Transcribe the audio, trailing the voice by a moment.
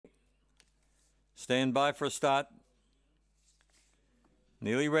Stand by for a start.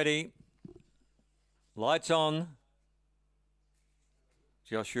 Nearly ready. Lights on.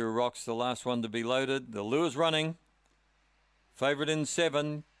 Joshua Rock's the last one to be loaded. The lure's running. Favourite in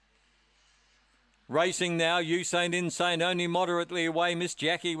 7. Racing now, Usain Insane only moderately away. Miss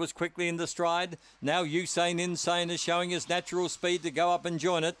Jackie was quickly into stride. Now Usain Insane is showing his natural speed to go up and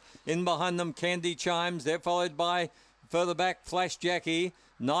join it. In behind them, Candy Chimes. They're followed by, further back, Flash Jackie,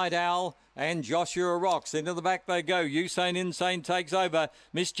 Night Owl, and Joshua Rocks. Into the back they go. Usain Insane takes over.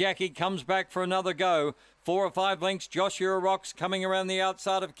 Miss Jackie comes back for another go. 4 or 5 lengths, Joshua Rocks coming around the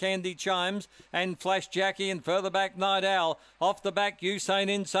outside of Candy Chimes and Flash Jackie, and further back Night Owl. Off the back, Usain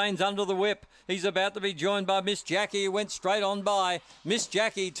Insane's under the whip. He's about to be joined by Miss Jackie, who went straight on by. Miss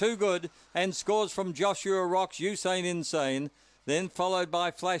Jackie, too good, and scores from Joshua Rocks, Usain Insane, then followed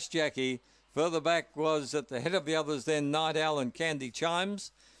by Flash Jackie. Further back was at the head of the others then Night Owl and Candy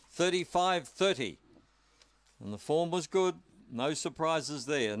Chimes, 35-30. And the form was good, no surprises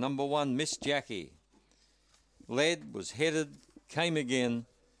there. Number 1, Miss Jackie. Led, was headed, came again,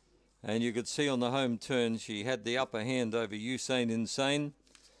 and you could see on the home turn she had the upper hand over Usain Insane,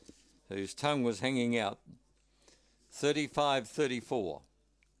 whose tongue was hanging out. 35-34.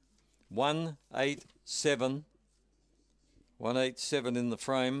 187. 187 in the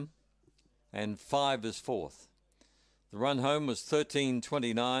frame, and 5 is 4th. The run home was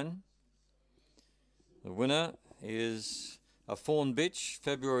 13.29. The winner is a fawn bitch,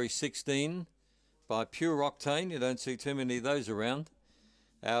 February 16, by Pure Octane. You don't see too many of those around.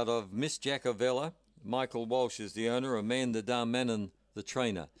 Out of Miss Jacovella. Michael Walsh is the owner, Amanda Darmanin the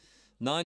trainer.